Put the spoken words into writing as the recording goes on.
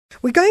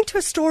We're going to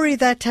a story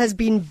that has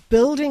been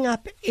building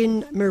up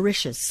in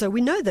Mauritius. So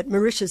we know that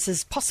Mauritius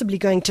is possibly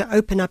going to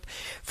open up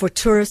for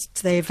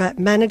tourists. They've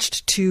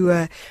managed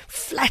to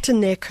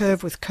flatten their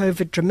curve with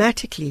COVID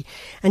dramatically.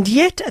 And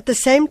yet, at the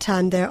same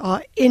time, they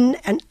are in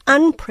an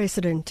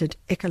unprecedented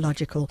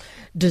ecological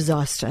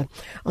disaster.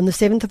 On the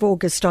 7th of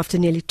August, after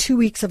nearly 2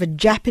 weeks of a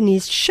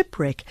Japanese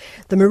shipwreck,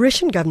 the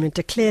Mauritian government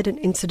declared an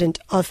incident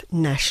of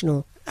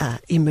national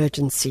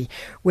emergency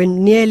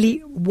when nearly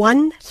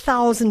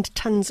 1,000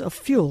 tons of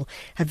fuel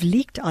have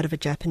leaked out of a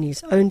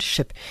Japanese-owned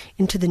ship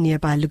into the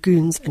nearby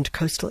lagoons and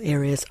coastal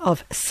areas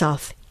of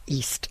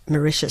southeast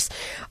Mauritius.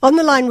 On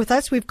the line with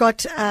us, we've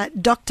got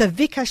Dr.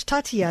 VIKASH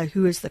TATAYAH,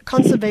 who is the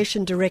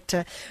Conservation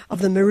Director of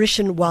the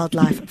Mauritian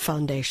Wildlife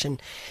Foundation.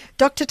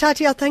 Dr.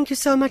 TATAYAH, thank you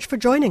so much for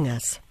joining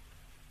us.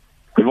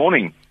 Good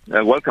morning.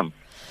 Welcome.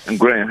 I'm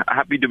great.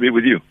 Happy to be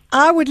with you.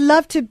 I would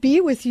love to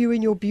be with you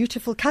in your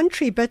beautiful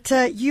country, but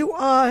you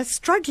are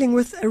struggling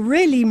with a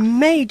really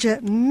major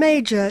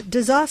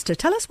disaster.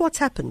 Tell us what's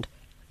happened.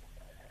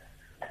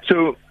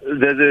 So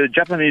there's a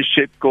Japanese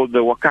ship called the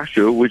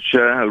VIKASH, which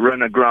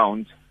ran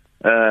aground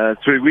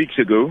 3 weeks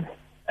ago,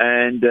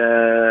 and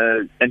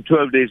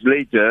 12 days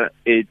later,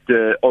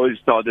 oil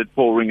started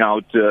pouring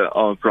out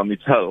from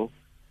its hull,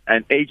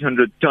 and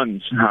 800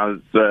 tons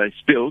have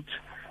spilled,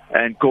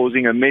 and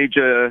causing a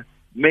major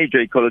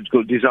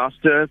ecological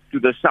disaster to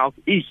the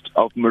southeast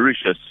of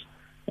Mauritius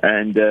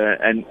and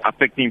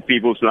affecting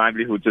people's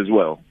livelihoods as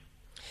well.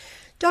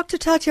 Dr.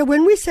 TATAYAH,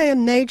 when we say a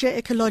major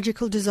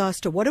ecological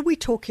disaster, what are we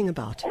talking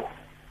about?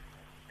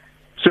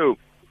 So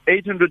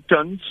 800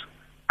 tons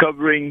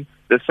covering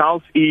the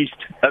southeast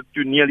up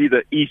to nearly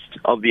the east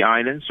of the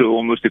island, so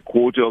almost a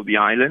quarter of the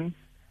island,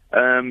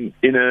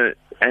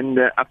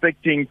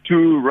 affecting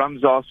two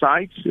Ramsar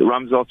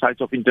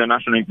sites of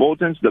international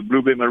importance, the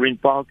Blue Bay Marine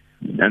Park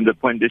and the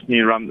Point Disney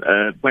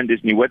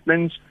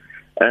wetlands.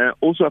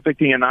 Also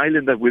affecting an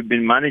island that we've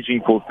been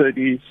managing for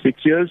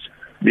 36 years,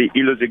 the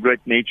Îles des Great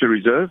Nature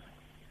Reserve,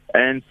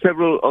 and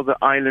several other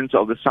islands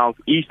of the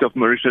southeast of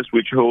Mauritius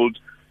which hold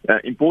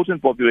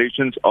important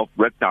populations of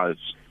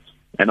reptiles.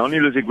 And on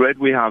Îles des Great,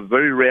 we have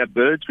very rare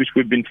birds which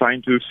we've been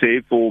trying to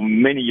save for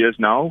many years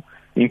now,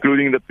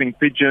 including the pink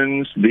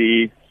pigeons,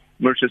 the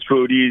Mauritius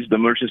frodies, the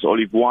Mauritius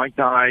olive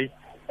white-eye,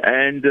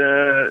 and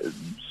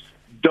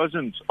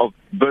dozens of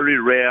very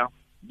rare,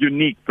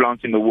 unique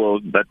plants in the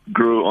world that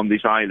grow on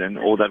this island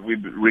or that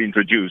we've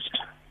reintroduced.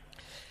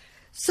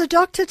 So,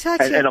 Dr.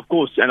 TATAYAH, and of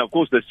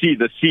course, the sea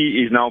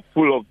is now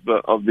full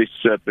of this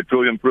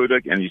petroleum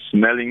product, and it's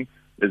smelling.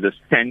 There's a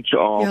stench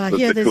of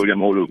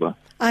petroleum all over.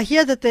 I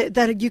hear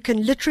that you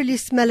can literally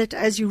smell it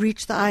as you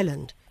reach the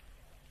island.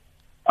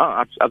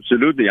 Oh,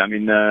 absolutely. I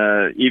mean,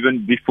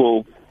 even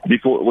before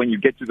when you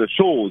get to the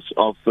shores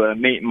of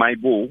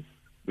Maibo,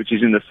 which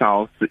is in the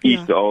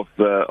southeast of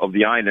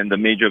the island, the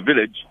major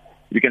village,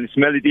 you can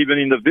smell it even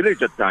in the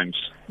village at times.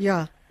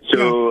 Yeah.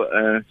 So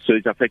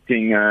it's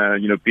affecting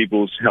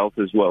people's health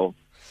as well,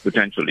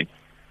 potentially.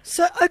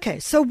 So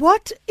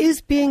what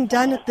is being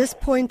done at this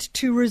point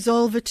to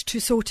resolve it, to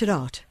sort it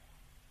out?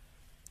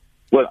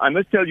 Well, I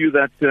must tell you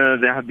that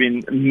there have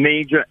been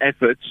major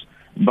efforts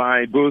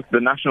by both the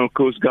National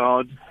Coast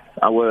Guard,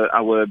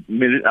 our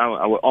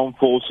armed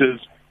forces,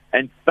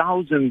 and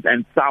thousands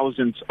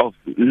of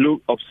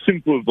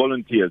simple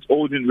volunteers,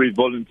 ordinary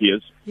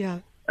volunteers. Yeah.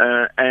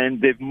 And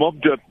they've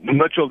mopped up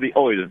much of the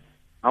oil.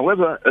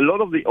 However, a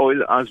lot of the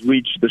oil has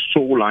reached the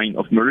shoreline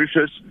of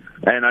Mauritius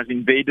and has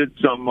invaded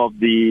some of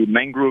the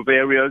mangrove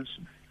areas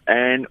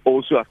and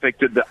also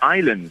affected the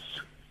islands.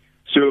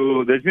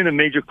 So there's been a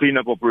major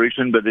cleanup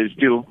operation, but there's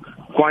still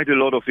quite a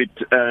lot of it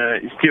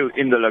still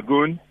in the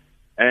lagoon.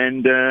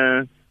 And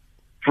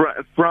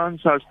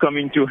France has come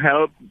in to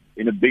help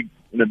in a big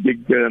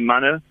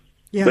manner.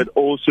 Yeah. But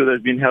also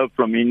there's been help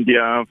from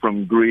India,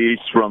 from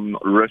Greece, from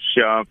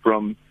Russia,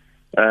 from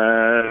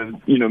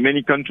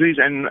many countries,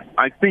 and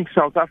I think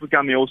South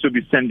Africa may also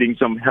be sending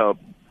some help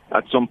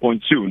at some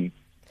point soon.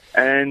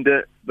 And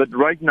but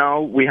right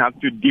now we have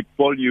to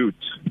depollute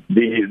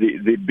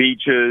the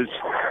beaches,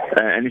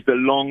 and it's a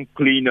long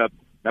cleanup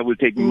that will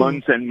take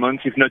months and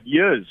months, if not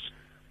years,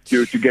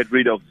 to get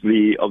rid of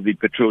the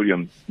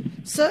petroleum.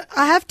 So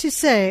I have to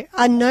say,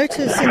 I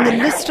notice in the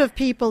list of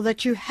people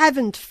that you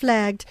haven't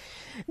flagged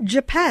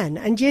Japan,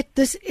 and yet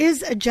this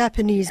is a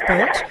Japanese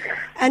boat,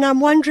 and I'm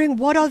wondering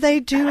what are they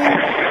doing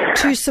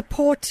to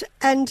support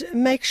and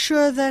make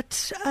sure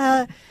that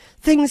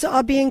things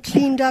are being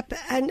cleaned up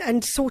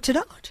and sorted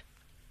out?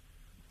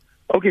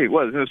 Okay,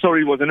 well,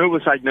 sorry, it was an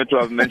oversight not to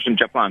have mentioned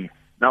Japan.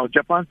 Now,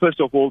 Japan, first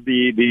of all,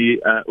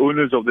 the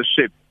owners of the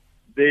ship,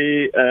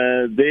 they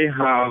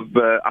have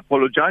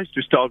apologized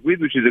to start with,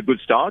 which is a good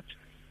start.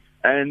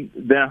 And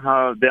there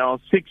are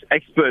 6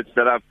 experts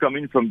that have come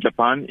in from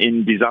Japan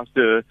in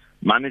disaster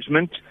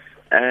management,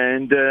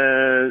 and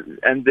the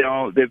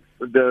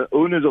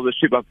owners of the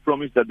ship have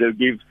promised that they'll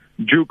give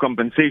due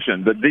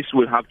compensation, but this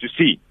we'll have to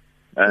see.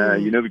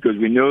 Because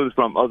we know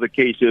from other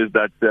cases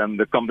that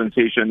the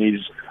compensation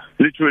is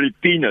literally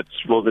peanuts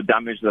for the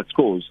damage that's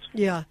caused.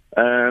 Yeah.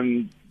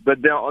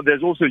 but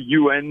there's also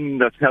UN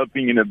that's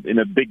helping in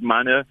a big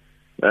manner,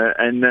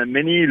 and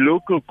many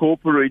local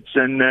corporates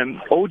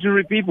and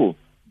ordinary people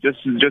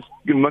just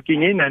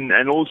mucking in,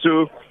 and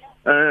also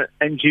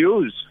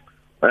NGOs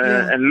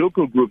and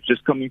local groups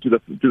just coming to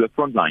the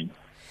front line.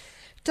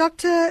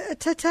 Dr.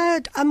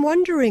 TATAYAH, I'm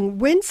wondering,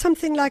 when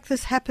something like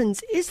this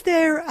happens, is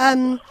there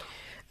a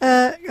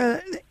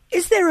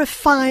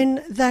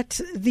fine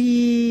that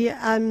the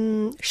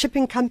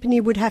shipping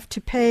company would have to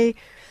pay?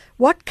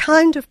 What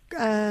kind of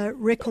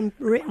recompense,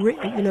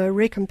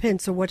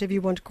 or whatever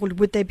you want to call it,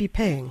 would they be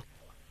paying?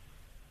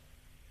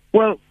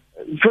 Well,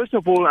 first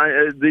of all,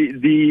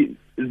 the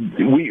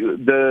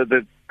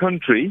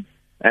country,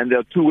 and there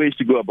are two ways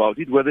to go about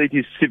it, whether it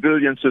is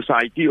civilian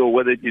society or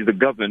whether it is the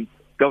government,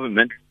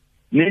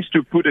 needs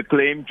to put a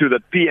claim to the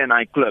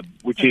P&I Club,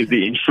 which is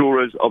the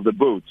insurers of the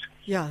boat.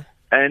 Yeah.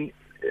 And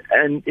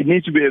it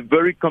needs to be a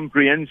very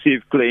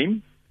comprehensive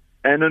claim.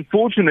 And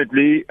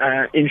unfortunately,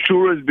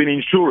 insurers being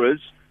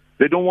insurers,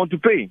 they don't want to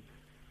pay.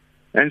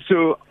 And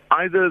so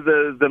either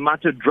the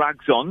matter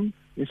drags on.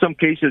 In some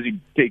cases, it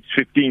takes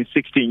 15,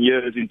 16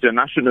 years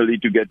internationally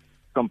to get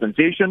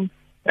compensation.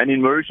 And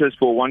in Mauritius,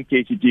 for one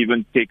case, it's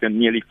even taken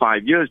nearly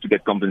 5 years to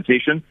get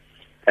compensation.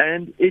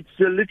 And it's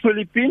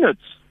literally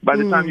peanuts by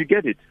the time you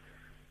get it.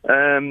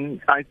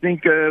 I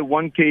think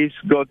one case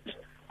got,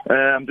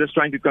 I'm just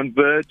trying to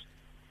convert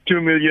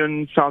 2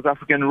 million South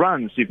African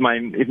rands, if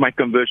my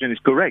conversion is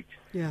correct,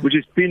 which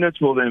is peanuts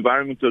for the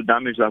environmental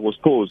damage that was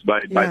caused by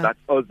that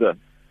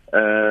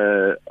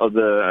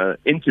other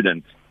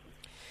incident.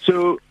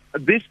 So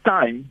this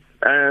time,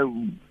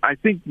 I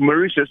think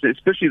Mauritius,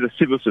 especially the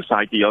civil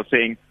society, are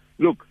saying,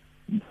 look,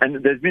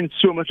 and there's been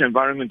so much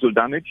environmental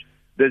damage,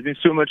 there's been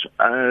so much,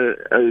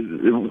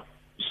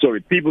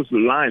 people's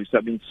lives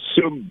have been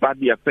so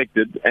badly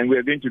affected, and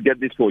we're going to get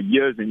this for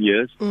years and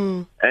years.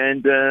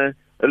 And a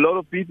lot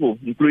of people,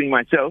 including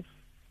myself,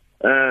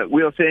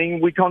 we are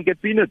saying we can't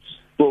get peanuts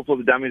for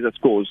the damage that's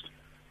caused.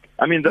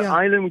 I mean, the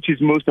island which is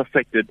most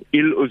affected,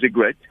 Île aux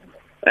Aigrettes,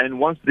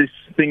 and once this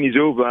thing is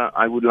over,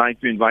 I would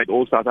like to invite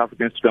all South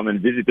Africans to come and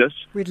visit us.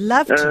 We'd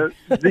love to.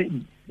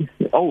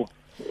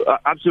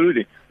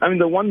 Absolutely. I mean,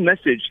 the one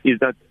message is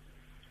that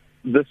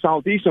the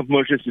southeast of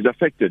Mauritius is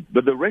affected,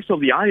 but the rest of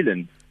the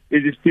island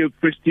is still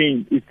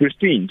pristine.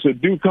 So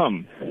do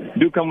come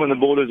when the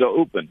borders are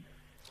open.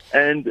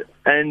 And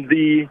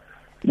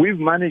we've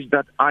managed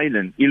that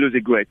island, Île aux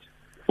Aigrettes,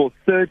 for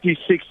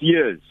 36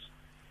 years.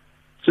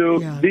 So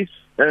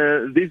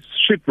this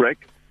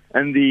shipwreck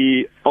and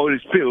the oil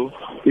spill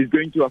is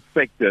going to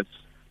affect us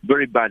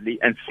very badly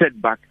and set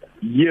back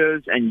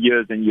years and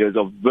years and years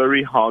of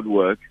very hard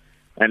work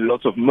and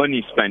lots of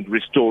money spent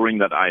restoring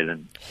that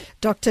island.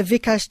 Dr.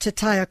 VIKASH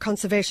TATAYAH,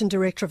 Conservation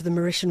Director of the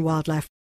Mauritian Wildlife